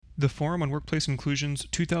The Forum on Workplace Inclusion's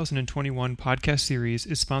 2021 podcast series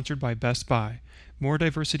is sponsored by Best Buy. More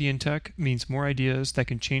diversity in tech means more ideas that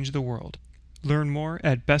can change the world. Learn more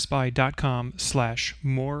at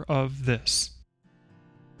bestbuy.com/moreofthis.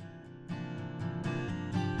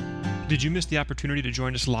 Did you miss the opportunity to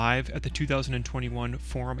join us live at the 2021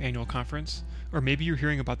 Forum Annual Conference? Or maybe you're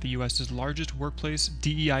hearing about the U.S.'s largest workplace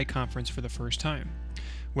DEI conference for the first time.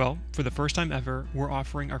 Well, for the first time ever, we're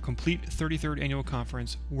offering our complete 33rd annual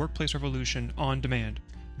conference, Workplace Revolution, on demand.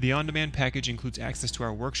 The on-demand package includes access to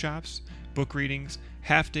our workshops, book readings,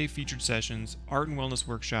 half-day featured sessions, art and wellness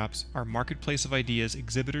workshops, our Marketplace of Ideas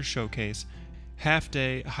exhibitor showcase,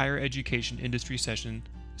 half-day higher education industry session,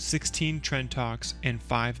 16 trend talks, and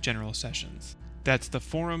 5 general sessions. That's the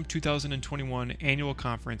Forum 2021 Annual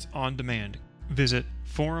Conference on demand. Visit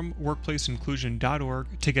forumworkplaceinclusion.org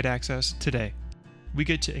to get access today. We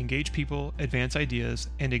get to engage people, advance ideas,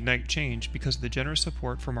 and ignite change because of the generous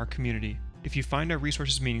support from our community. If you find our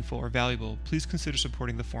resources meaningful or valuable, please consider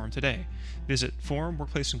supporting the Forum today. Visit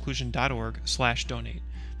forumworkplaceinclusion.org/donate.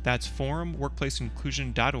 That's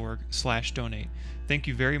forumworkplaceinclusion.org/donate. Thank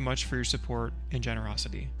you very much for your support and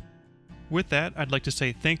generosity. With that, I'd like to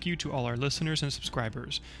say thank you to all our listeners and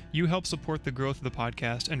subscribers. You help support the growth of the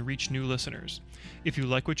podcast and reach new listeners. If you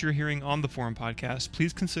like what you're hearing on the Forum podcast,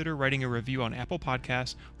 please consider writing a review on Apple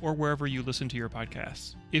Podcasts or wherever you listen to your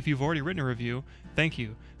podcasts. If you've already written a review, thank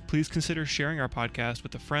you. Please consider sharing our podcast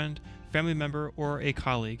with a friend, family member, or a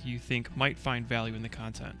colleague you think might find value in the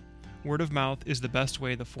content. Word of mouth is the best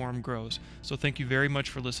way the Forum grows, so thank you very much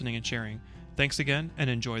for listening and sharing. Thanks again, and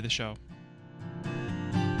enjoy the show.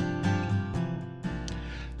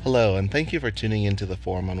 Hello, and thank you for tuning into the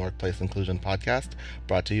Forum on Workplace Inclusion podcast,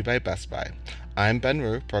 brought to you by Best Buy. I'm Ben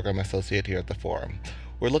Rue, Program Associate here at the Forum.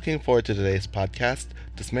 We're looking forward to today's podcast,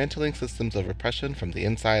 Dismantling Systems of Repression from the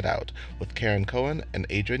Inside Out, with Karen Cohen and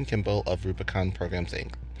Adrian Kimball of Rubicon Programs,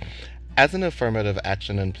 Inc. As an affirmative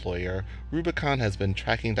action employer, Rubicon has been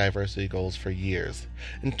tracking diversity goals for years.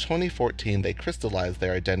 In 2014, they crystallized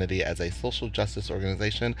their identity as a social justice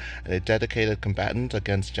organization and a dedicated combatant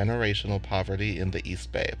against generational poverty in the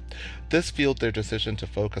East Bay. This fueled their decision to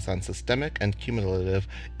focus on systemic and cumulative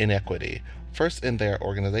inequity, first in their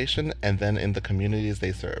organization and then in the communities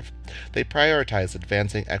they serve. They prioritize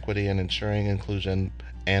advancing equity and ensuring inclusion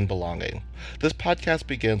and belonging. This podcast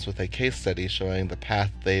begins with a case study showing the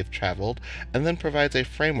path they've traveled and then provides a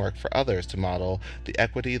framework for others to model the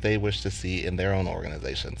equity they wish to see in their own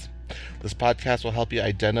organizations. This podcast will help you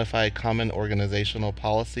identify common organizational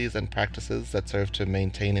policies and practices that serve to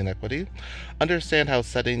maintain inequity, understand how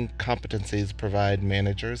setting competencies provide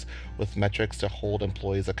managers with metrics to hold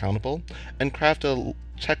employees accountable, and craft a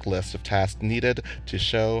checklist of tasks needed to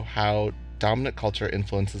show how dominant culture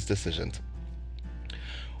influences decisions.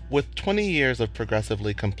 With 20 years of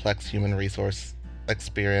progressively complex human resource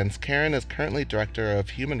experience, Karen is currently Director of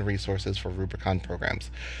Human Resources for Rubicon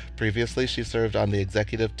Programs. Previously, she served on the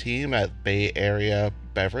executive team at Bay Area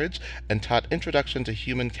Beverage and taught Introduction to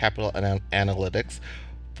Human Capital Analytics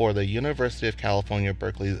for the University of California,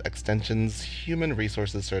 Berkeley's Extension's Human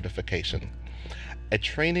Resources Certification. A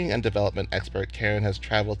training and development expert, Karen has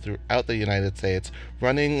traveled throughout the United States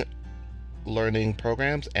running learning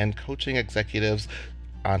programs and coaching executives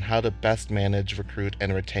on how to best manage, recruit,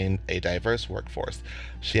 and retain a diverse workforce.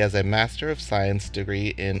 She has a Master of Science degree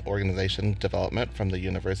in Organization Development from the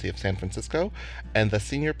University of San Francisco and the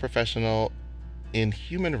Senior Professional in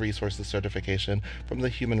Human Resources Certification from the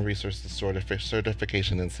Human Resources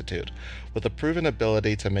Certification Institute. With a proven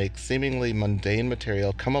ability to make seemingly mundane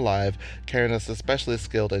material come alive, Karen is especially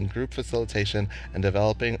skilled in group facilitation and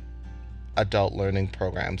developing adult learning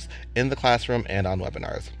programs in the classroom and on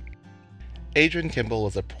webinars. Adrian Kimball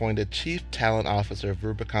was appointed Chief Talent Officer of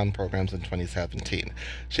Rubicon Programs in 2017.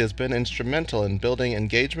 She has been instrumental in building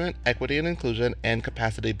engagement, equity and inclusion, and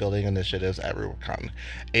capacity building initiatives at Rubicon.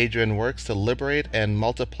 Adrian works to liberate and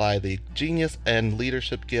multiply the genius and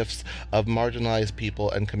leadership gifts of marginalized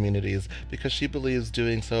people and communities because she believes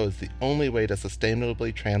doing so is the only way to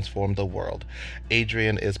sustainably transform the world.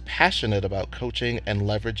 Adrian is passionate about coaching and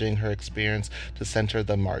leveraging her experience to center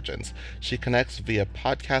the margins. She connects via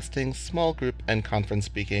podcasting, small group and conference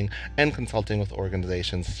speaking, and consulting with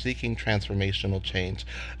organizations seeking transformational change.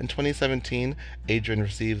 In 2017, Adrian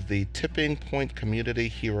received the Tipping Point Community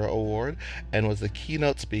Hero Award and was the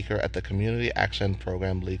keynote speaker at the Community Action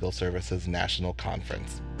Program Legal Services National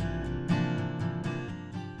Conference.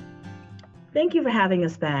 Thank you for having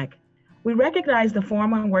us back. We recognize the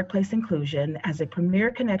Forum on Workplace Inclusion as a premier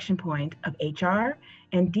connection point of HR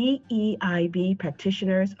and DEIB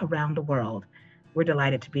practitioners around the world. We're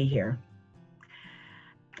delighted to be here.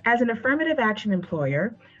 As an affirmative action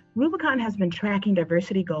employer, Rubicon has been tracking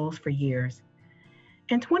diversity goals for years.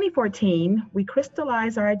 In 2014, we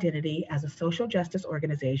crystallized our identity as a social justice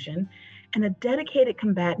organization and a dedicated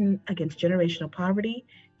combatant against generational poverty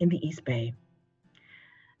in the East Bay.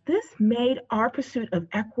 This made our pursuit of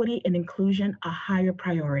equity and inclusion a higher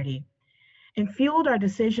priority and fueled our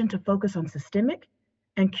decision to focus on systemic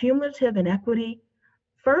and cumulative inequity,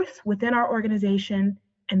 first within our organization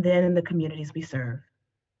and then in the communities we serve.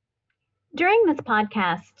 During this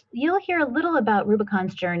podcast, you'll hear a little about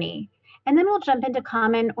Rubicon's journey, and then we'll jump into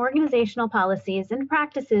common organizational policies and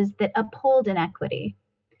practices that uphold inequity.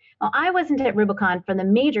 Well, I wasn't at Rubicon for the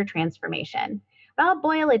major transformation, but I'll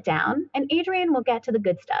boil it down, and Adrian will get to the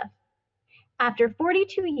good stuff. After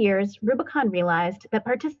 42 years, Rubicon realized that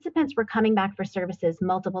participants were coming back for services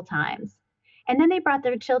multiple times, and then they brought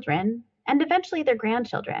their children and eventually their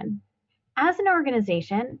grandchildren. As an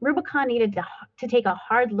organization, Rubicon needed to take a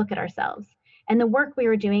hard look at ourselves and the work we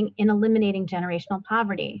were doing in eliminating generational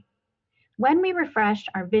poverty. When we refreshed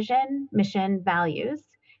our vision, mission, values,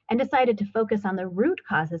 and decided to focus on the root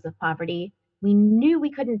causes of poverty, we knew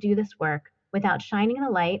we couldn't do this work without shining the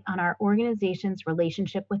light on our organization's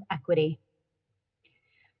relationship with equity.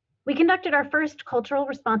 We conducted our first cultural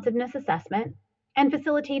responsiveness assessment and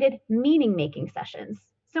facilitated meaning-making sessions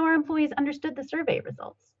so our employees understood the survey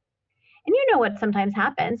results. And you know what sometimes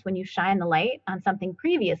happens when you shine the light on something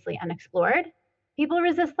previously unexplored? People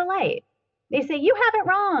resist the light. They say, "You have it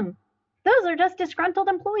wrong. Those are just disgruntled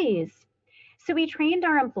employees." So we trained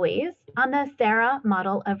our employees on the SARA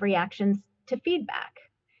model of reactions to feedback.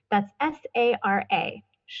 That's SARA,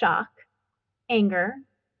 shock, anger,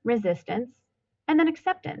 resistance, and then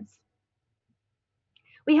acceptance.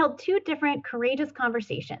 We held 2 different courageous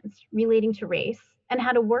conversations relating to race and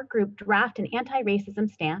had a work group draft an anti-racism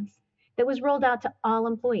stance that was rolled out to all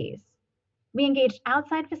employees. We engaged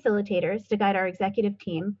outside facilitators to guide our executive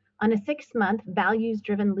team on a 6-month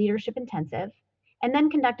values-driven leadership intensive, and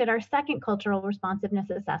then conducted our second cultural responsiveness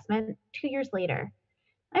assessment 2 years later.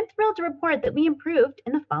 I'm thrilled to report that we improved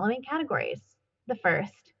in the following categories. The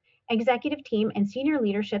first, executive team and senior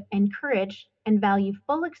leadership encourage and value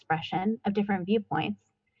full expression of different viewpoints.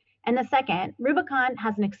 And the second, Rubicon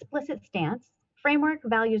has an explicit stance, framework,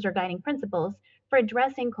 values, or guiding principles for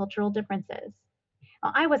addressing cultural differences.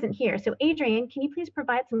 Well, I wasn't here, so Adrian, can you please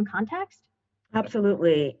provide some context?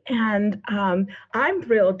 Absolutely. And I'm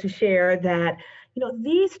thrilled to share that,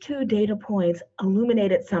 these 2 data points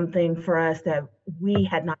illuminated something for us that we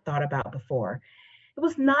had not thought about before. It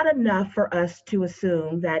was not enough for us to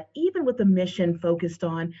assume that even with a mission focused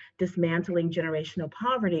on dismantling generational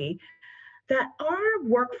poverty, that our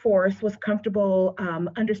workforce was comfortable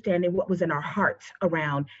understanding what was in our hearts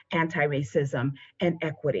around anti-racism and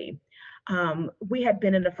equity. We had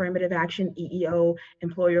been an affirmative action EEO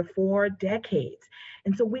employer for decades.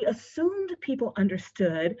 And so we assumed people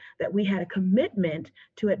understood that we had a commitment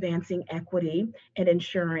to advancing equity and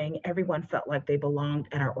ensuring everyone felt like they belonged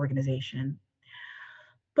at our organization.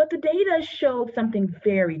 But the data showed something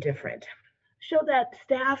very different. Showed that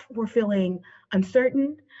staff were feeling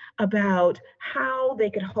uncertain about how they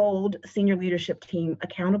could hold senior leadership team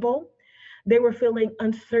accountable. They were feeling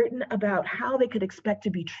uncertain about how they could expect to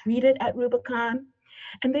be treated at Rubicon.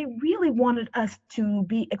 And they really wanted us to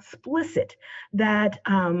be explicit that,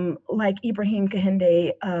 like Ibrahim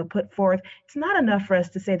Kahinde put forth, it's not enough for us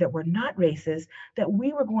to say that we're not racist, that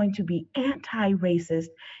we were going to be anti-racist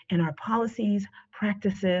in our policies,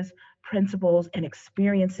 practices, principles, and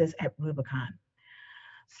experiences at Rubicon.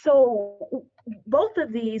 So both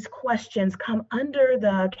of these questions come under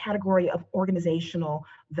the category of organizational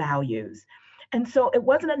values. And so it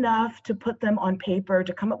wasn't enough to put them on paper,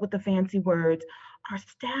 to come up with the fancy words. Our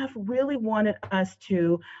staff really wanted us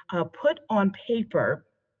to put on paper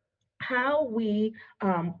how we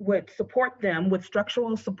would support them with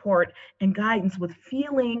structural support and guidance, with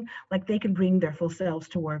feeling like they can bring their full selves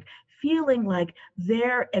to work, feeling like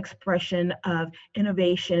their expression of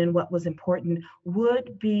innovation and what was important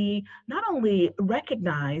would be not only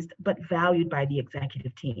recognized, but valued by the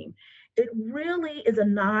executive team. It really is a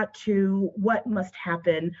nod to what must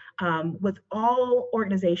happen with all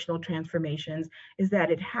organizational transformations, is that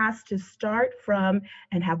it has to start from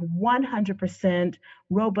and have 100%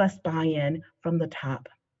 robust buy-in from the top.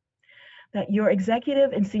 That your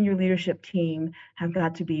executive and senior leadership team have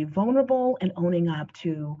got to be vulnerable and owning up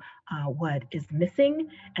to what is missing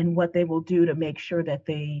and what they will do to make sure that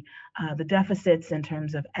the deficits in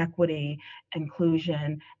terms of equity,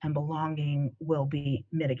 inclusion, and belonging will be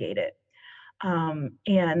mitigated.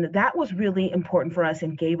 And that was really important for us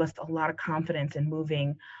and gave us a lot of confidence in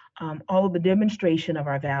moving all of the demonstration of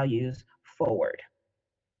our values forward.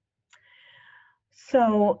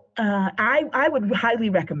 I would highly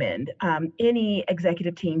recommend any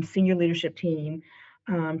executive team, senior leadership team,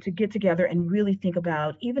 to get together and really think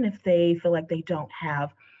about, even if they feel like they don't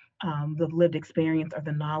have the lived experience or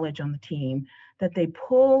the knowledge on the team, that they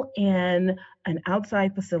pull in an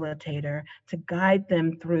outside facilitator to guide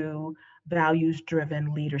them through values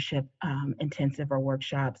driven leadership intensive or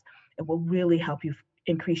workshops. It will really help you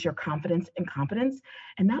increase your confidence and competence,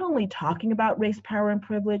 and not only talking about race, power, and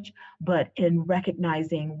privilege, but in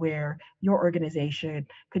recognizing where your organization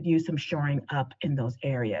could use some shoring up in those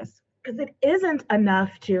areas. Because it isn't enough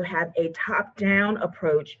to have a top down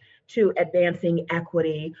approach to advancing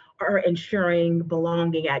equity or ensuring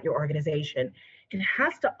belonging at your organization. It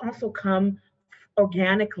has to also come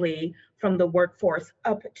organically from the workforce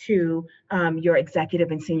up to your executive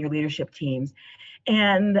and senior leadership teams.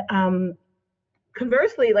 And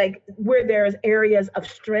conversely, like where there's areas of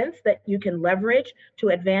strength that you can leverage to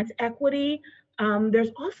advance equity, there's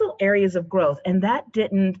also areas of growth, and that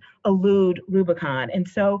didn't elude Rubicon. And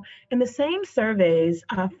so, in the same surveys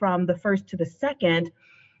from the first to the second,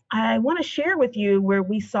 I want to share with you where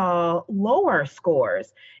we saw lower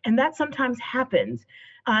scores, and that sometimes happens.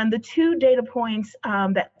 The two data points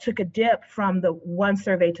that took a dip from the one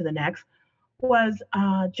survey to the next was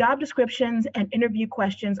job descriptions and interview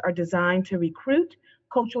questions are designed to recruit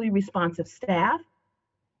culturally responsive staff.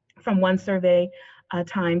 From one survey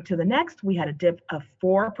time to the next, we had a dip of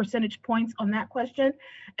 4 percentage points on that question.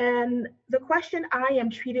 And the question, I am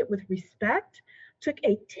treated with respect, took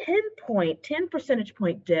a 10 percentage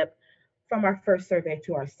point dip from our first survey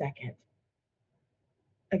to our second.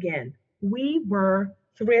 Again, we were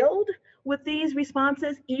thrilled with these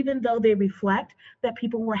responses, even though they reflect that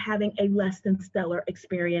people were having a less than stellar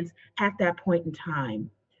experience at that point in time.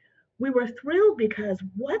 We were thrilled because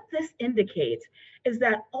what this indicates is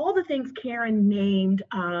that all the things Karen named,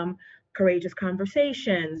 courageous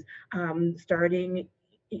conversations, starting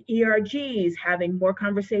ERGs, having more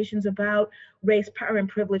conversations about race, power, and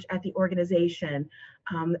privilege at the organization,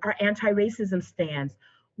 our anti-racism stance,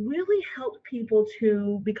 really helped people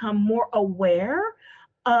to become more aware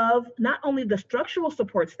of not only the structural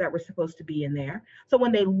supports that were supposed to be in there. So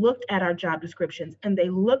when they looked at our job descriptions and they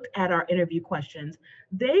looked at our interview questions,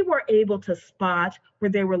 they were able to spot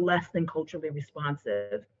where they were less than culturally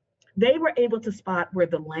responsive. They were able to spot where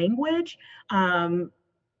the language,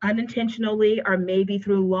 unintentionally or maybe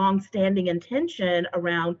through long-standing intention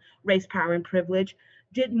around race, power, and privilege,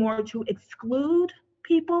 did more to exclude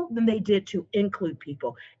people than they did to include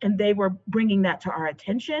people. And they were bringing that to our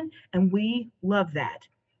attention, and we love that.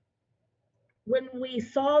 When we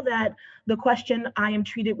saw that the question, I am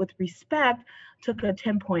treated with respect, took a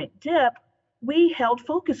 10-point dip, we held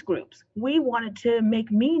focus groups. We wanted to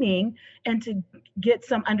make meaning and to get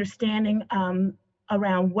some understanding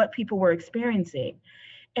around what people were experiencing.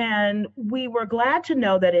 And we were glad to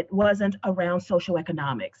know that it wasn't around social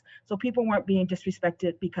economics. So people weren't being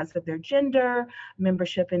disrespected because of their gender,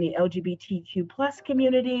 membership in the LGBTQ plus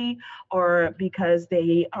community, or because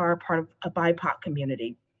they are part of a BIPOC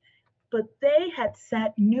community. But they had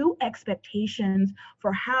set new expectations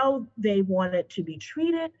for how they wanted to be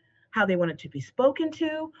treated, how they wanted to be spoken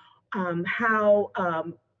to, how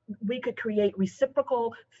we could create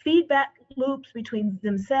reciprocal feedback loops between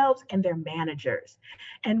themselves and their managers.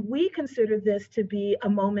 And we consider this to be a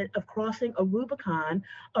moment of crossing a Rubicon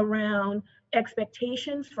around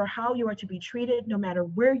expectations for how you are to be treated no matter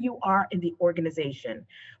where you are in the organization.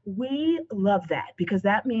 We love that because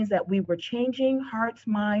that means that we were changing hearts,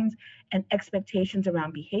 minds, and expectations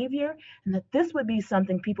around behavior, and that this would be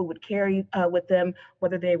something people would carry with them,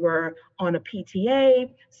 whether they were on a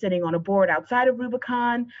PTA, sitting on a board outside of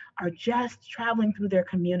Rubicon, or just traveling through their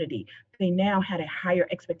community. They now had a higher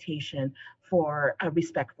expectation for a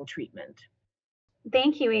respectful treatment.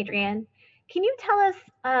 Thank you, Adrienne. Can you tell us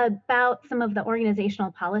about some of the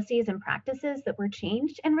organizational policies and practices that were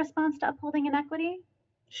changed in response to upholding inequity?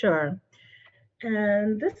 Sure.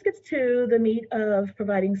 And this gets to the meat of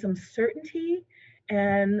providing some certainty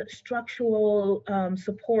and structural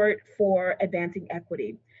support for advancing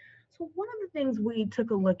equity. So one of the things we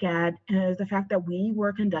took a look at is the fact that we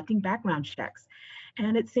were conducting background checks.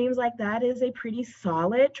 And it seems like that is a pretty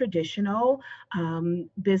solid traditional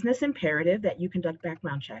business imperative that you conduct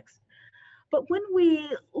background checks. But when we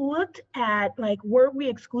looked at, like, were we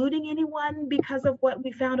excluding anyone because of what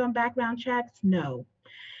we found on background checks? No.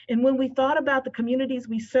 And when we thought about the communities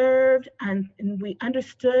we served and we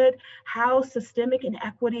understood how systemic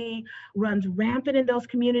inequity runs rampant in those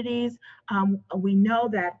communities, we know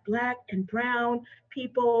that Black and Brown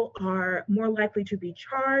people are more likely to be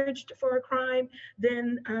charged for a crime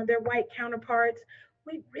than their white counterparts.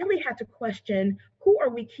 we really had to question who are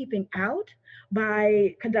we keeping out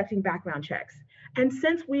by conducting background checks. And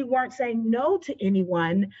since we weren't saying no to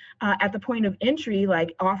anyone at the point of entry,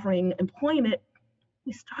 like offering employment,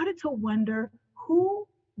 we started to wonder who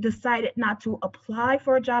decided not to apply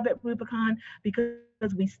for a job at Rubicon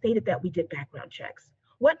because we stated that we did background checks.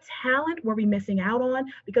 What talent were we missing out on?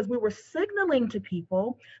 Because we were signaling to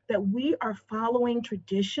people that we are following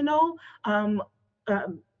traditional um,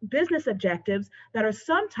 business objectives that are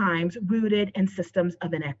sometimes rooted in systems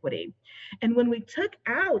of inequity. And when we took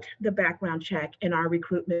out the background check in our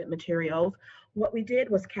recruitment materials, what we did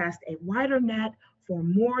was cast a wider net for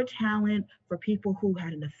more talent, for people who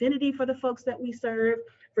had an affinity for the folks that we serve,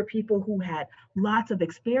 for people who had lots of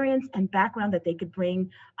experience and background that they could bring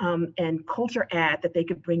and culture add that they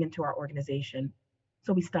could bring into our organization.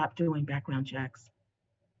 So we stopped doing background checks.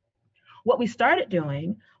 What we started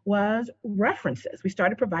doing was references. We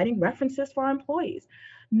started providing references for our employees,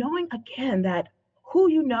 knowing again that who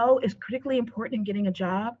you know is critically important in getting a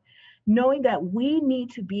job, knowing that we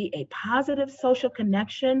need to be a positive social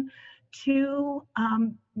connection to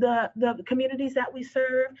the communities that we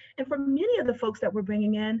serve. And for many of the folks that we're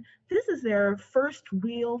bringing in, this is their first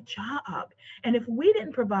real job. And if we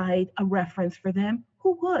didn't provide a reference for them,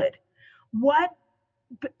 who would? What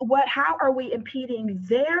how are we impeding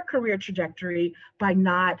their career trajectory by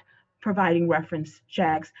not providing reference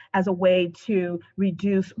checks as a way to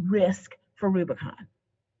reduce risk for Rubicon?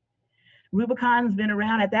 Rubicon's been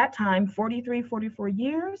around at that time 43, 44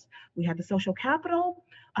 years. We had the social capital.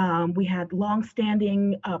 We had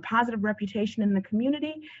longstanding positive reputation in the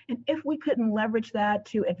community. And if we couldn't leverage that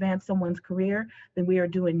to advance someone's career, then we are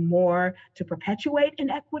doing more to perpetuate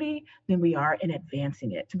inequity than we are in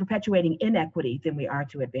advancing it, to perpetuating inequity than we are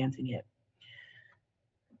to advancing it.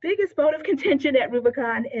 Biggest bone of contention at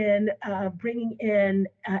Rubicon in bringing in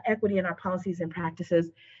equity in our policies and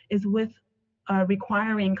practices is with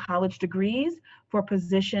requiring college degrees for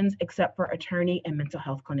positions except for attorney and mental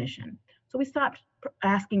health clinician. So we stopped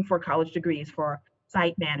asking for college degrees for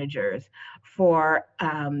site managers, for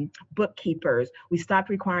bookkeepers. We stopped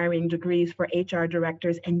requiring degrees for HR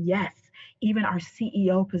directors. And yes, even our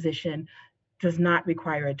CEO position does not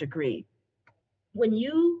require a degree. When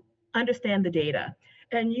you understand the data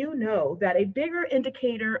and you know that a bigger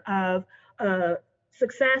indicator of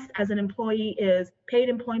success as an employee is paid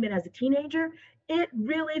employment as a teenager, it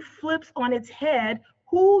really flips on its head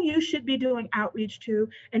who you should be doing outreach to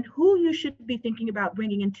and who you should be thinking about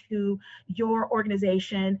bringing into your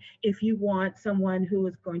organization if you want someone who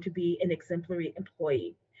is going to be an exemplary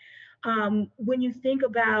employee. When you think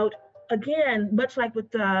about, again, much like with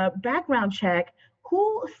the background check,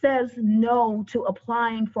 who says no to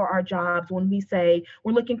applying for our jobs when we say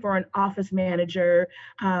we're looking for an office manager,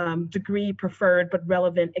 degree preferred, but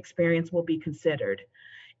relevant experience will be considered?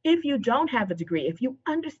 If you don't have a degree, if you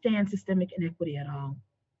understand systemic inequity at all,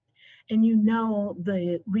 and you know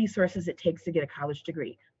the resources it takes to get a college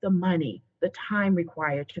degree, the money, the time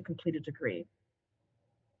required to complete a degree,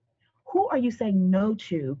 who are you saying no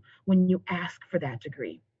to when you ask for that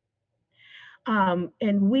degree? And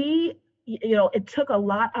we, it took a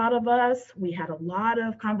lot out of us. We had a lot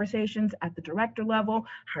of conversations at the director level,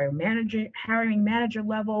 hiring manager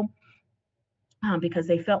level, because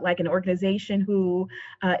they felt like an organization who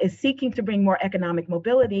is seeking to bring more economic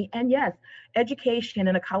mobility. And yes, education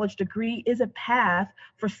and a college degree is a path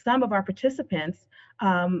for some of our participants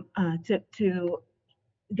to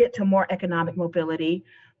get to more economic mobility.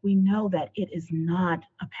 We know that it is not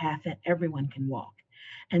a path that everyone can walk.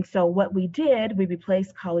 And so what we did, we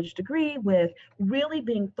replaced college degree with really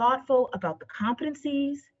being thoughtful about the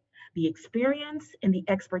competencies, the experience, and the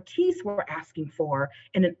expertise we're asking for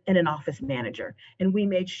in an office manager. And we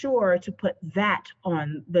made sure to put that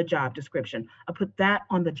on the job description, put that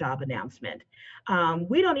on the job announcement.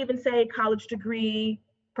 We don't even say college degree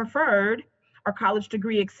preferred or college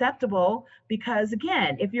degree acceptable, because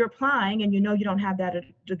again, if you're applying and you know you don't have that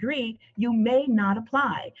degree, you may not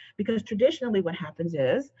apply, because traditionally what happens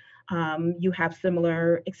is you have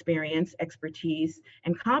similar experience, expertise,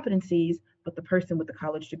 and competencies, but the person with the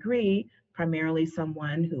college degree, primarily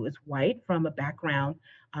someone who is white from a background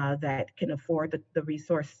that can afford the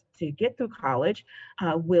resource to get through college,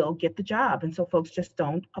 will get the job. And so folks just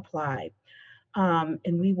don't apply.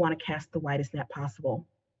 And we want to cast the widest net possible.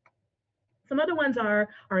 Some other ones are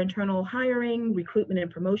our internal hiring, recruitment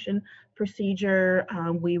and promotion procedure.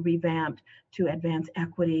 We revamped to advance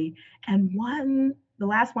equity. And the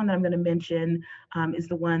last one that I'm going to mention is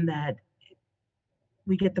the one that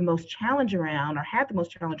we get the most challenge around, or had the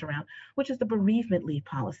most challenge around, which is the bereavement leave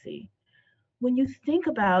policy. When you think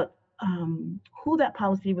about who that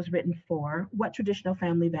policy was written for, what traditional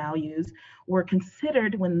family values were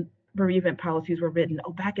considered when bereavement policies were written,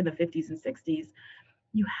 back in the 50s and 60s.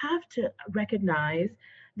 You have to recognize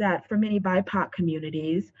that for many BIPOC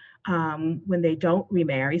communities, when they don't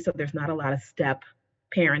remarry, so there's not a lot of step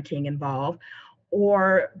parenting involved,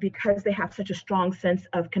 or because they have such a strong sense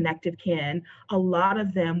of connective kin, a lot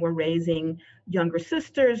of them were raising younger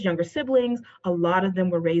sisters, younger siblings, a lot of them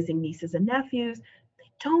were raising nieces and nephews.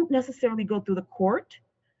 They don't necessarily go through the court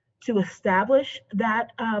to establish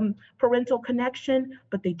that parental connection,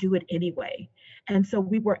 but they do it anyway. And so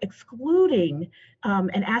we were excluding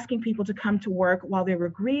and asking people to come to work while they were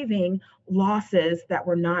grieving losses that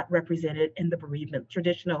were not represented in the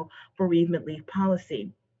traditional bereavement leave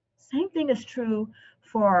policy. Same thing is true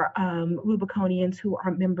for Rubiconians who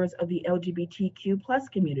are members of the LGBTQ plus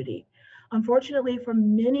community. Unfortunately, for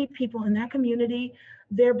many people in that community,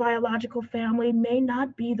 their biological family may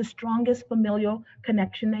not be the strongest familial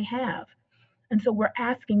connection they have. And so we're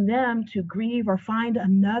asking them to grieve or find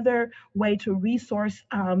another way to resource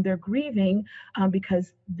their grieving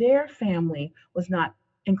because their family was not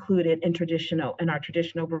included in our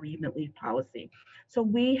traditional bereavement leave policy. So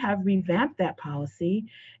we have revamped that policy,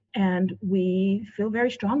 and we feel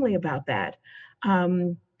very strongly about that.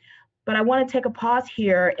 But I want to take a pause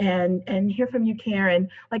here and hear from you, Karen.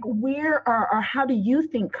 Like, where or how do you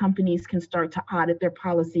think companies can start to audit their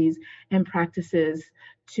policies and practices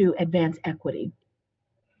to advance equity?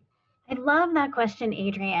 I love that question,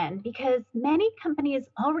 Adrienne, because many companies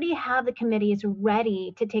already have the committees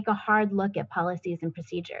ready to take a hard look at policies and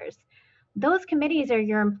procedures. Those committees are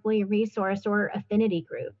your employee resource or affinity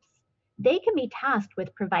groups. They can be tasked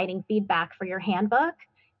with providing feedback for your handbook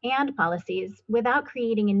and policies without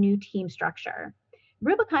creating a new team structure.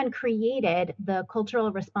 Rubicon created the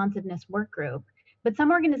Cultural Responsiveness Work Group, but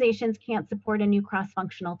some organizations can't support a new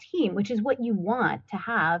cross-functional team, which is what you want to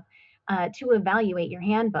have to evaluate your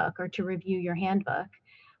handbook or to review your handbook.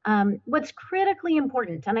 What's critically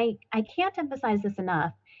important, and I can't emphasize this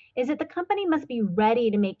enough, is that the company must be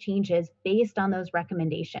ready to make changes based on those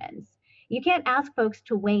recommendations. You can't ask folks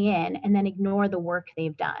to weigh in and then ignore the work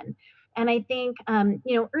they've done. And I think,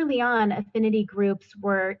 early on, affinity groups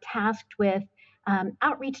were tasked with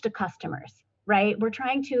outreach to customers, right? We're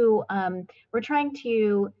trying to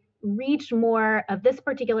reach more of this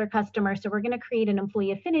particular customer. So we're going to create an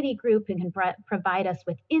employee affinity group who can provide us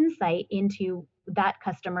with insight into that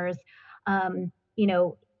customer's,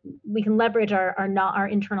 we can leverage our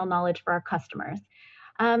internal knowledge for our customers.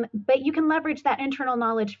 But you can leverage that internal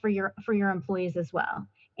knowledge for your employees as well,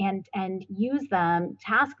 and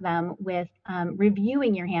task them with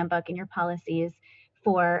reviewing your handbook and your policies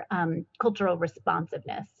for cultural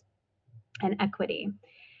responsiveness and equity.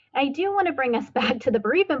 I do want to bring us back to the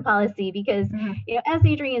bereavement policy because, as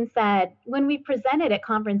Adrienne said, when we presented at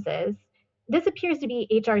conferences, this appears to be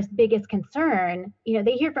HR's biggest concern.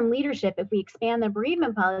 They hear from leadership, if we expand the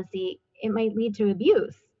bereavement policy, it might lead to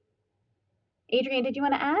abuse. Adrienne, did you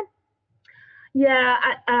want to add? Yeah,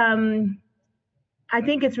 I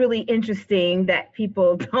think it's really interesting that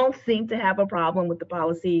people don't seem to have a problem with the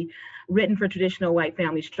policy written for traditional white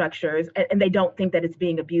family structures, and they don't think that it's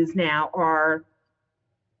being abused now, or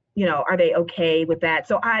are they okay with that?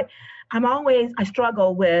 So I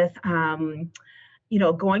struggle with,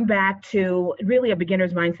 going back to really a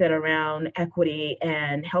beginner's mindset around equity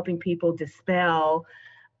and helping people dispel,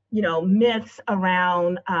 myths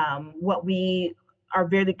around what we are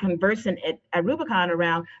very conversant at Rubicon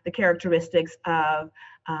around the characteristics of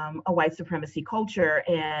a white supremacy culture.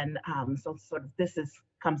 And so sort of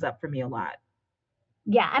comes up for me a lot.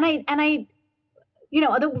 Yeah, and I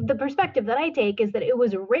the perspective that I take is that it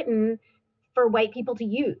was written for white people to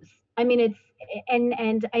use. I mean,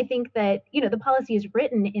 and I think that, the policy is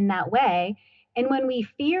written in that way. And when we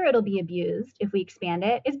fear it'll be abused, if we expand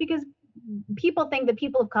it, it's because people think that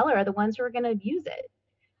people of color are the ones who are going to abuse it.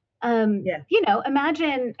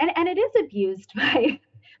 Imagine, and it is abused by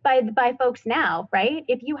folks now, right?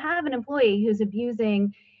 If you have an employee who's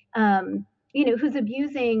abusing,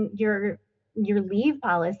 your leave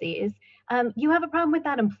policies, you have a problem with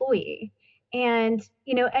that employee, and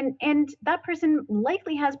that person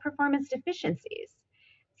likely has performance deficiencies.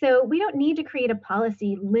 So we don't need to create a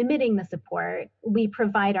policy limiting the support we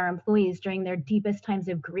provide our employees during their deepest times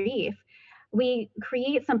of grief. We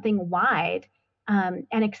create something wide and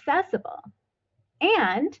accessible,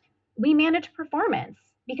 and we manage performance,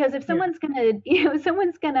 because if someone's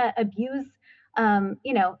gonna abuse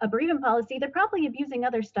a bereavement policy, they're probably abusing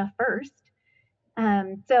other stuff first.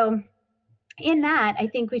 So in that, I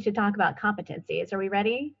think we should talk about competencies. Are we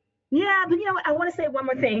ready? Yeah, but I want to say one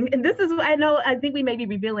more thing, and this is I know I think we may be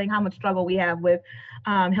revealing how much struggle we have with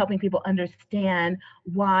helping people understand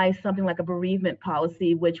why something like a bereavement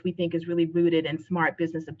policy, which we think is really rooted in smart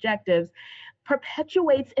business objectives,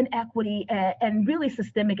 perpetuates inequity and really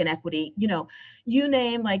systemic inequity. You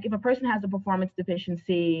name, like, if a person has a performance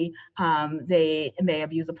deficiency, they may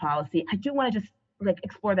abuse a policy. I do want to just like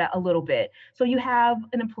explore that a little bit. So you have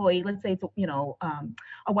an employee, let's say it's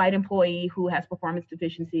a white employee who has performance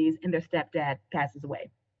deficiencies and their stepdad passes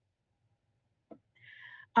away.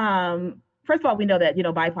 First of all, we know that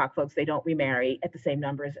BIPOC folks, they don't remarry at the same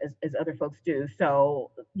numbers as other folks do.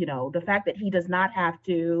 So the fact that he does not have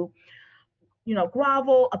to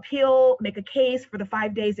grovel, appeal, make a case for the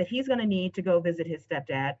 5 days that he's going to need to go visit his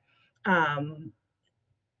stepdad.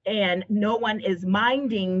 And no one is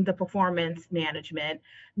minding the performance management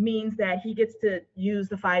means that he gets to use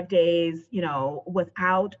the 5 days,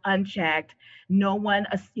 without unchecked. No one,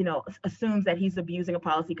 assumes that he's abusing a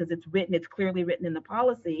policy because it's clearly written in the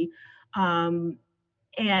policy. And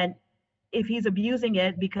if he's abusing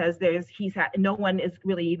it because no one is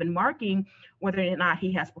really even marking whether or not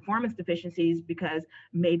he has performance deficiencies because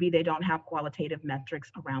maybe they don't have qualitative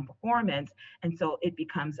metrics around performance, and so it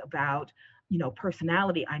becomes about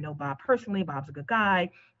personality. I know Bob personally. Bob's a good guy.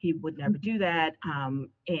 He would never do that,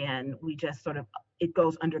 and we just sort of, it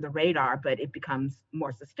goes under the radar, but it becomes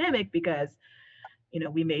more systemic because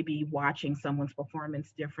we may be watching someone's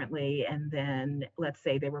performance differently. And then let's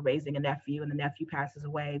say they were raising a nephew and the nephew passes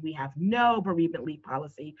away. We have no bereavement leave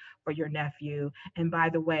policy for your nephew. And by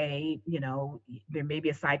the way, there may be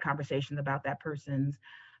a side conversation about that person's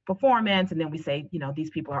performance. And then we say, these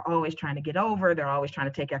people are always trying to get over, they're always trying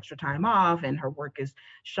to take extra time off, and her work is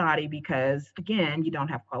shoddy because, again, you don't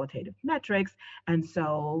have qualitative metrics. And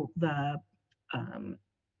so the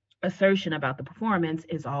assertion about the performance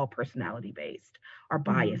is all personality based or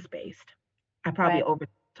bias based. I probably Right. over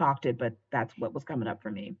talked it, but that's what was coming up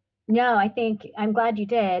for me. No, I think I'm glad you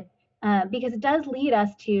did, because it does lead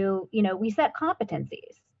us to, we set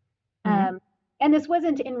competencies. Mm-hmm. And this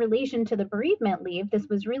wasn't in relation to the bereavement leave. This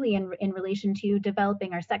was really in relation to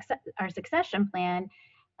developing our succession plan,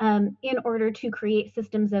 in order to create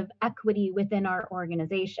systems of equity within our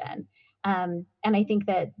organization. And I think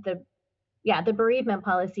that the bereavement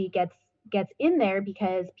policy gets in there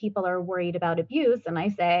because people are worried about abuse. And I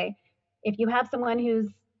say, if you have someone who's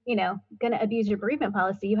going to abuse your bereavement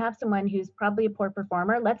policy, you have someone who's probably a poor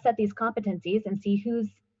performer. Let's set these competencies and see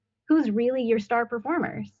who's really your star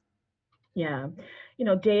performers. Yeah.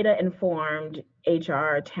 Data informed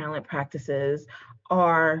HR talent practices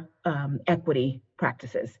are equity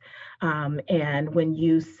practices. And when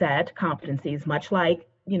you set competencies, much like,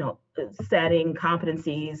 setting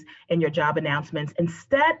competencies in your job announcements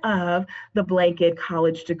instead of the blanket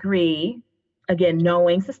college degree, again,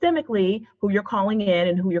 knowing systemically who you're calling in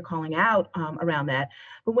and who you're calling out around that.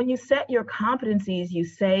 But when you set your competencies, you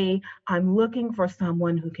say, I'm looking for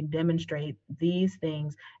someone who can demonstrate these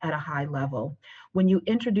things at a high level. When you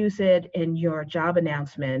introduce it in your job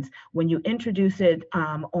announcements, when you introduce it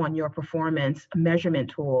on your performance measurement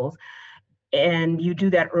tools, and you do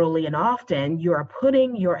that early and often, you are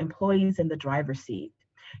putting your employees in the driver's seat.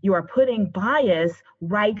 You are putting bias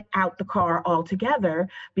right out the car altogether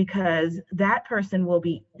because that person will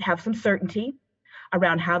have some certainty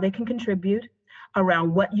around how they can contribute,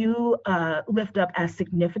 around what you lift up as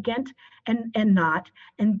significant and not,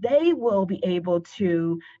 and they will be able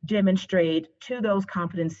to demonstrate to those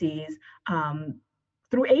competencies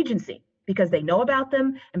through agency because they know about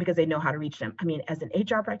them and because they know how to reach them. I mean, as an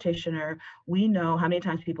HR practitioner, we know how many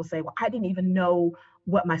times people say, well, I didn't even know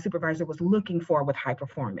what my supervisor was looking for with high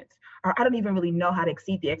performance, or I don't even really know how to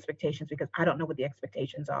exceed the expectations because I don't know what the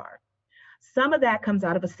expectations are. Some of that comes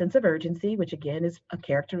out of a sense of urgency, which again is a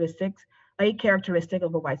characteristic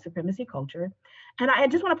of a white supremacy culture. And I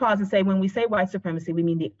just want to pause and say, when we say white supremacy, we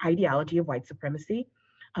mean the ideology of white supremacy,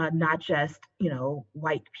 not just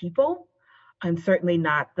white people, and certainly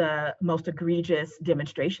not the most egregious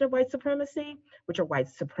demonstration of white supremacy, which are white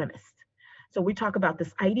supremacists. So we talk about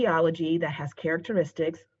this ideology that has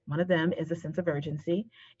characteristics. One of them is a sense of urgency.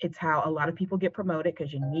 It's how a lot of people get promoted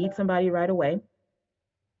because you need somebody right away.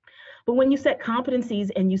 But when you set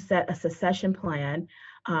competencies and you set a succession plan,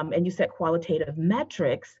 and you set qualitative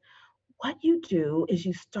metrics, what you do is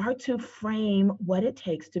you start to frame what it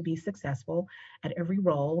takes to be successful at every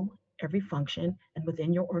role, every function, and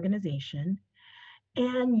within your organization.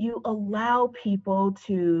 And you allow people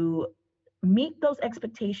to meet those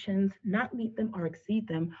expectations, not meet them or exceed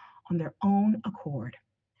them on their own accord.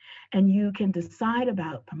 And you can decide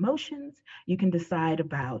about promotions, you can decide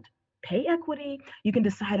about pay equity. You can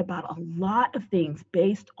decide about a lot of things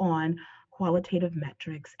based on qualitative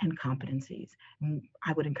metrics and competencies. And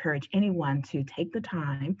I would encourage anyone to take the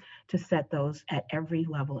time to set those at every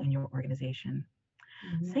level in your organization.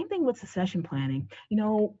 Mhm. Same thing with succession planning.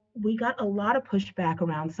 We got a lot of pushback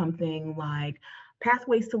around something like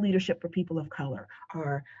pathways to leadership for people of color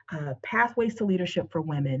or pathways to leadership for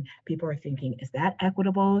women. People are thinking, is that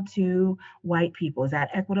equitable to white people? Is that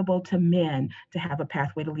equitable to men to have a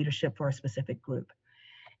pathway to leadership for a specific group?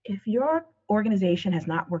 If your organization has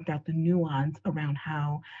not worked out the nuance around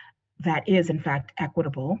how that is in fact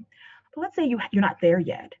equitable, but let's say you're not there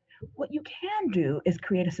yet, what you can do is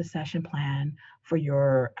create a succession plan for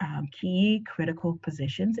your key critical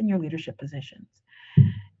positions and your leadership positions.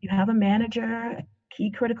 You have a manager, a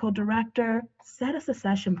key critical director, set a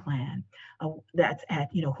succession plan that's at,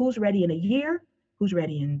 who's ready in a year, who's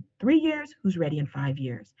ready in 3 years, who's ready in 5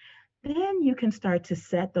 years. Then you can start to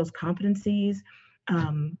set those competencies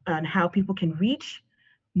on how people can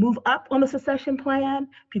move up on the succession plan.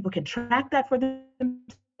 People can track that for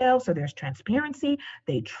themselves. So there's transparency.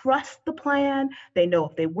 They trust the plan. They know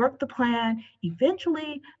if they work the plan,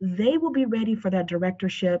 eventually they will be ready for that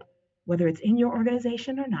directorship, whether it's in your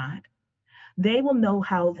organization or not. They will know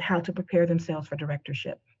how to prepare themselves for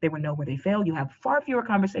directorship. They will know where they fail. You have far fewer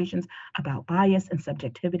conversations about bias and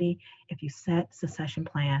subjectivity if you set succession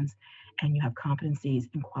plans and you have competencies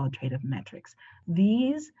and qualitative metrics.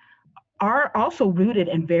 These are also rooted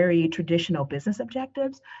in very traditional business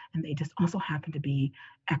objectives, and they just also happen to be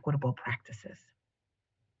equitable practices.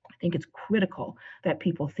 I think it's critical that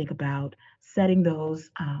people think about setting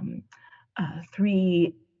those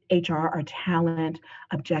three HR or talent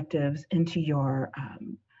objectives into your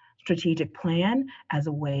strategic plan as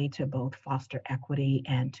a way to both foster equity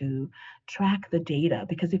and to track the data.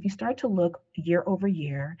 Because if you start to look year over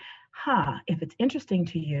year, if it's interesting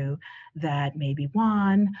to you that maybe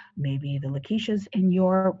Juan, maybe the Lakeishas in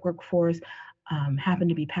your workforce happen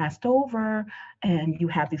to be passed over, and you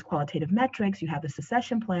have these qualitative metrics, you have the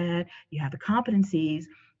succession plan, you have the competencies,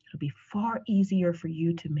 it'll be far easier for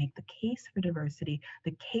you to make the case for diversity,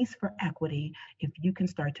 the case for equity, if you can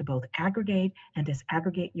start to both aggregate and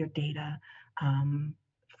disaggregate your data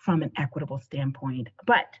from an equitable standpoint.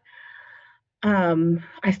 But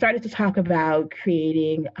I started to talk about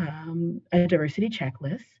creating a diversity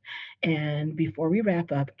checklist. And before we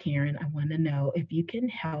wrap up, Karen, I want to know if you can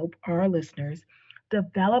help our listeners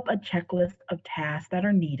develop a checklist of tasks that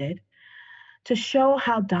are needed to show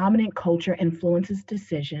how dominant culture influences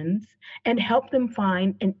decisions and help them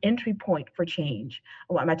find an entry point for change.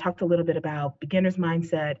 I talked a little bit about beginner's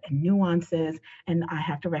mindset and nuances, and I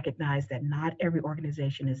have to recognize that not every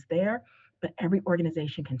organization is there, but every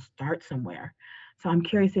organization can start somewhere. So I'm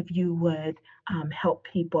curious if you would help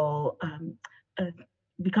people uh,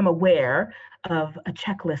 become aware of a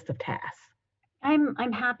checklist of tasks. I'm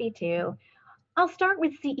happy to. I'll start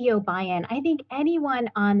with CEO buy-in. I think anyone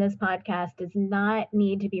on this podcast does not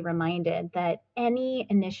need to be reminded that any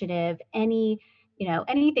initiative,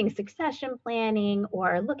 anything succession planning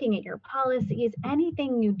or looking at your policies,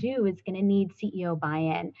 anything you do is going to need CEO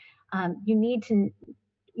buy-in. You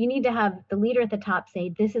need to have the leader at the top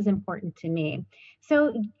say, this is important to me.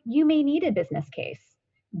 So you may need a business case.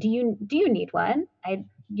 Do you need one?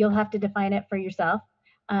 You'll have to define it for yourself,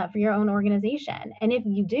 for your own organization. And if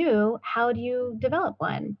you do, how do you develop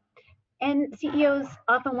one? And CEOs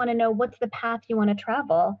often want to know, what's the path you want to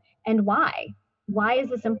travel and why? Why is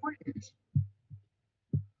this important?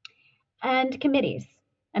 And committees.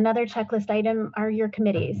 Another checklist item are your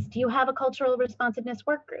committees. Do you have a cultural responsiveness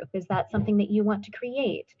work group? Is that something that you want to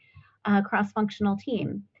create? A cross-functional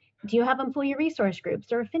team? Do you have employee resource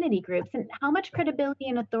groups or affinity groups? And how much credibility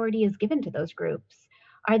and authority is given to those groups?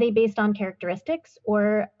 Are they based on characteristics?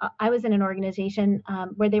 Or I was in an organization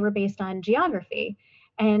where they were based on geography,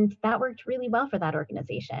 and that worked really well for that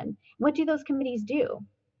organization. What do those committees do?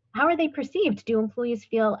 How are they perceived? Do employees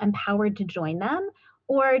feel empowered to join them?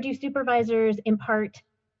 Or do supervisors impart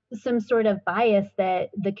some sort of bias that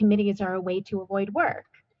the committees are a way to avoid work?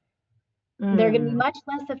 They're going to be Mm. much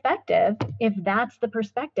less effective if that's the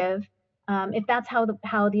perspective, if that's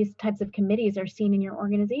how these types of committees are seen in your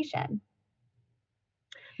organization.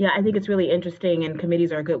 Yeah, I think it's really interesting, and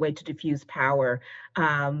committees are a good way to diffuse power.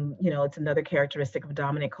 It's another characteristic of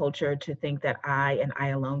dominant culture to think that I and I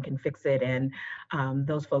alone can fix it, and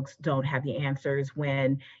those folks don't have the answers.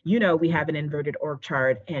 When we have an inverted org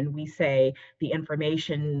chart, and we say the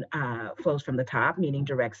information flows from the top, meaning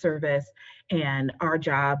direct service, and our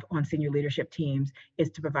job on senior leadership teams is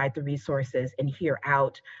to provide the resources and hear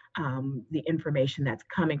out the information that's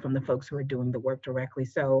coming from the folks who are doing the work directly.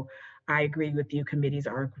 So I agree with you. Committees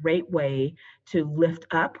are a great way to lift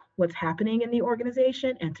up what's happening in the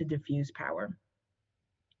organization and to diffuse power.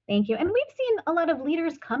 Thank you. And we've seen a lot of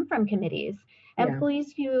leaders come from committees, Yeah.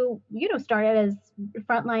 employees who, started as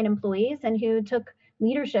frontline employees and who took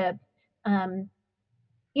leadership,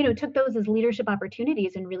 took those as leadership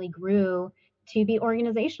opportunities and really grew to be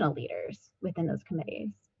organizational leaders within those committees.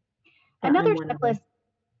 Another I'm one of them. checklist.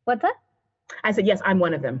 What's that? I said, yes, I'm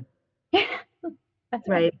one of them. That's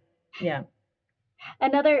right. Yeah.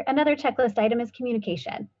 Another checklist item is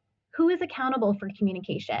communication. Who is accountable for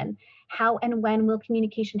communication? How and when will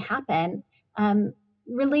communication happen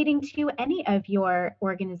relating to any of your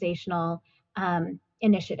organizational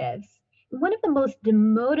initiatives? One of the most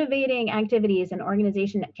demotivating activities an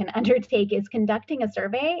organization can undertake is conducting a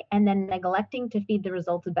survey and then neglecting to feed the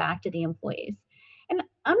results back to the employees. And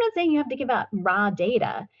I'm not saying you have to give out raw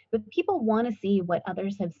data, but people want to see what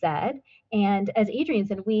others have said. And as Adrienne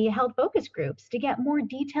said, we held focus groups to get more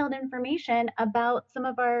detailed information about some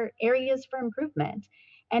of our areas for improvement.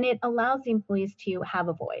 And it allows the employees to have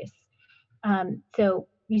a voice. So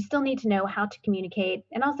you still need to know how to communicate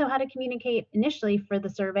and also how to communicate initially for the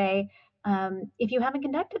survey. If you haven't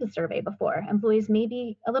conducted a survey before, employees may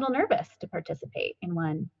be a little nervous to participate in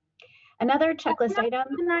one. Another checklist item.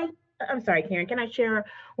 I'm sorry, Karen, can I share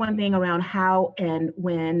one thing around how and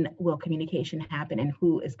when will communication happen and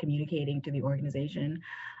who is communicating to the organization?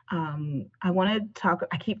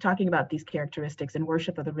 I keep talking about these characteristics, and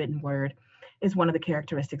worship of the written word is one of the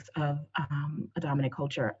characteristics of a dominant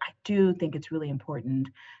culture. I do think it's really important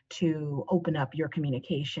to open up your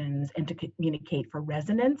communications and to communicate for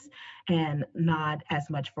resonance and not as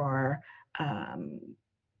much for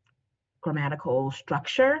grammatical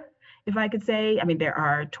structure, if I could say. I mean, there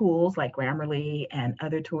are tools like Grammarly and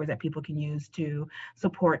other tools that people can use to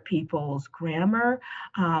support people's grammar.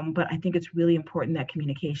 But I think it's really important that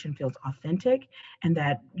communication feels authentic, and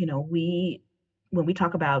that, when we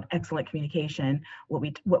talk about excellent communication,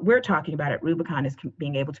 what we're talking about at Rubicon is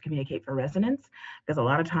being able to communicate for resonance, because a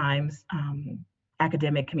lot of times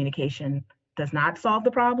academic communication does not solve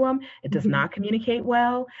the problem. It does not communicate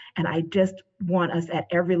well. And I just want us at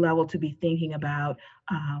every level to be thinking about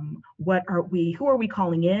who are we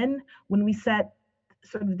calling in when we set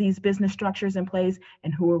sort of these business structures in place,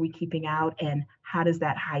 and who are we keeping out, and how does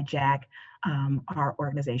that hijack our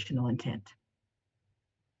organizational intent?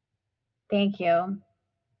 Thank you.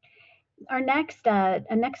 Our next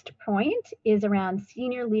point is around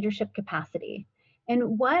senior leadership capacity.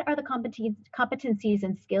 And what are the competencies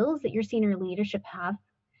and skills that your senior leadership have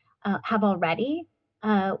already?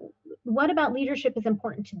 What about leadership is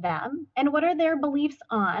important to them? And what are their beliefs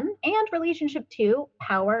on and relationship to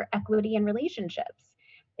power, equity, and relationships?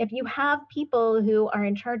 If you have people who are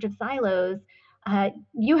in charge of silos,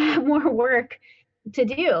 you have more work to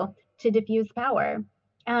do to diffuse power.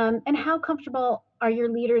 And how comfortable are your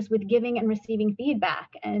leaders with giving and receiving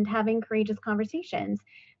feedback and having courageous conversations?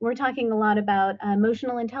 We're talking a lot about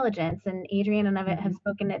emotional intelligence, and Adrienne and I have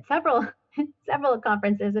spoken at several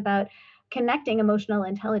conferences about connecting emotional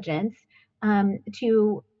intelligence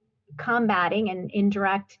to combating an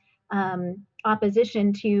indirect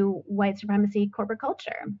opposition to white supremacy corporate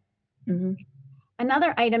culture. Mm-hmm.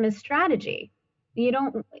 Another item is strategy.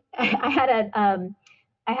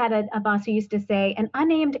 I had a boss who used to say, an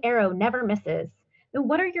unaimed arrow never misses.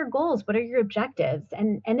 What are your goals? What are your objectives?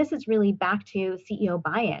 And this is really back to CEO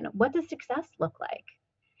buy-in. What does success look like?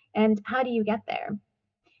 And how do you get there?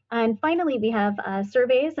 And finally, we have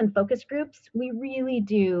surveys and focus groups. We really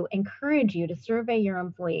do encourage you to survey your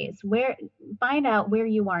employees, find out where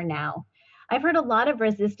you are now. I've heard a lot of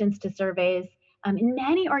resistance to surveys in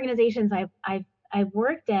many organizations I've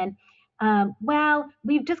worked in. Well,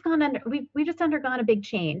 we've just undergone a big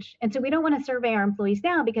change, and so we don't want to survey our employees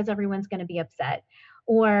now because everyone's going to be upset.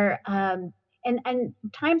 Or and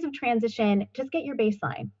times of transition, just get your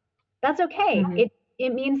baseline. That's okay. Mm-hmm.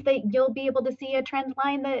 It means that you'll be able to see a trend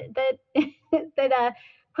line that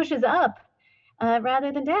pushes up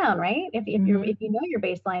rather than down, right? If you know your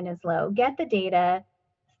baseline is low, get the data,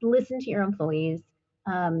 listen to your employees,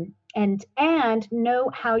 and know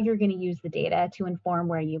how you're going to use the data to inform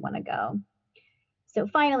where you want to go. So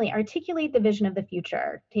finally, articulate the vision of the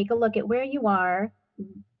future. Take a look at where you are,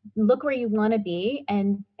 look where you want to be,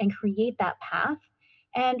 and create that path,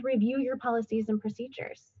 and review your policies and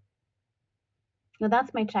procedures. Now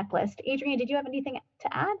that's my checklist. Adrienne, did you have anything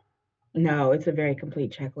to add? No, it's a very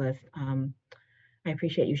complete checklist. I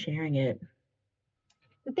appreciate you sharing it.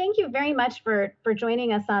 Thank you very much for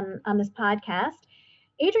joining us on this podcast.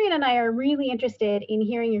 Adrienne and I are really interested in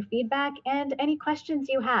hearing your feedback and any questions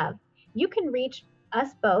you have. You can reach us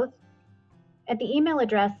both at the email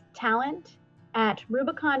address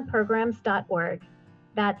talent@rubiconprograms.org.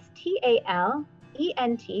 That's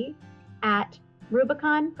TALENT at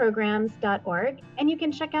rubiconprograms.org. And you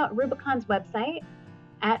can check out Rubicon's website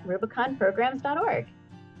at rubiconprograms.org.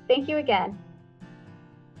 Thank you again.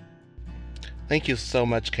 Thank you so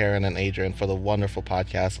much, Karen and Adrian, for the wonderful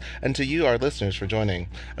podcast, and to you, our listeners, for joining.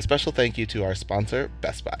 A special thank you to our sponsor,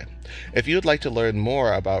 Best Buy. If you would like to learn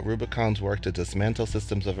more about Rubicon's work to dismantle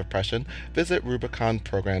systems of oppression, visit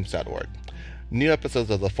rubiconprograms.org. New episodes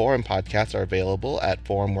of the Forum podcast are available at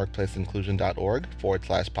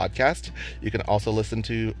forumworkplaceinclusion.org/podcast. You can also listen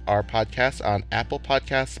to our podcast on Apple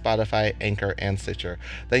Podcasts, Spotify, Anchor, and Stitcher.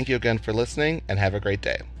 Thank you again for listening, and have a great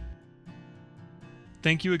day.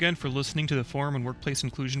 Thank you again for listening to the Forum on Workplace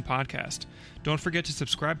Inclusion podcast. Don't forget to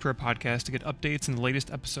subscribe to our podcast to get updates and the latest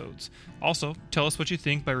episodes. Also, tell us what you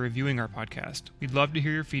think by reviewing our podcast. We'd love to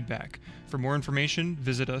hear your feedback. For more information,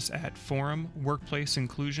 visit us at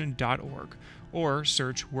forumworkplaceinclusion.org or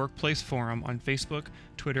search Workplace Forum on Facebook,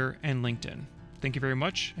 Twitter, and LinkedIn. Thank you very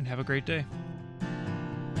much, and have a great day.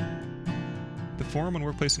 The Forum on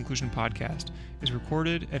Workplace Inclusion podcast is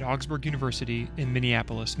recorded at Augsburg University in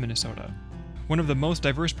Minneapolis, Minnesota. One of the most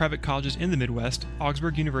diverse private colleges in the Midwest,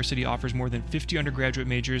 Augsburg University offers more than 50 undergraduate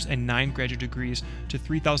majors and 9 graduate degrees to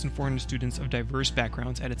 3,400 students of diverse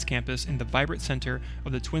backgrounds at its campus in the vibrant center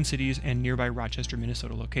of the Twin Cities and nearby Rochester,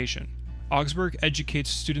 Minnesota location. Augsburg educates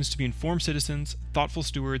students to be informed citizens, thoughtful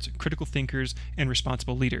stewards, critical thinkers, and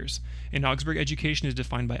responsible leaders. And Augsburg education is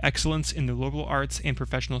defined by excellence in the liberal arts and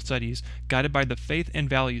professional studies, guided by the faith and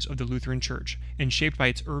values of the Lutheran Church, and shaped by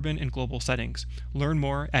its urban and global settings. Learn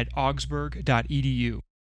more at augsburg.edu.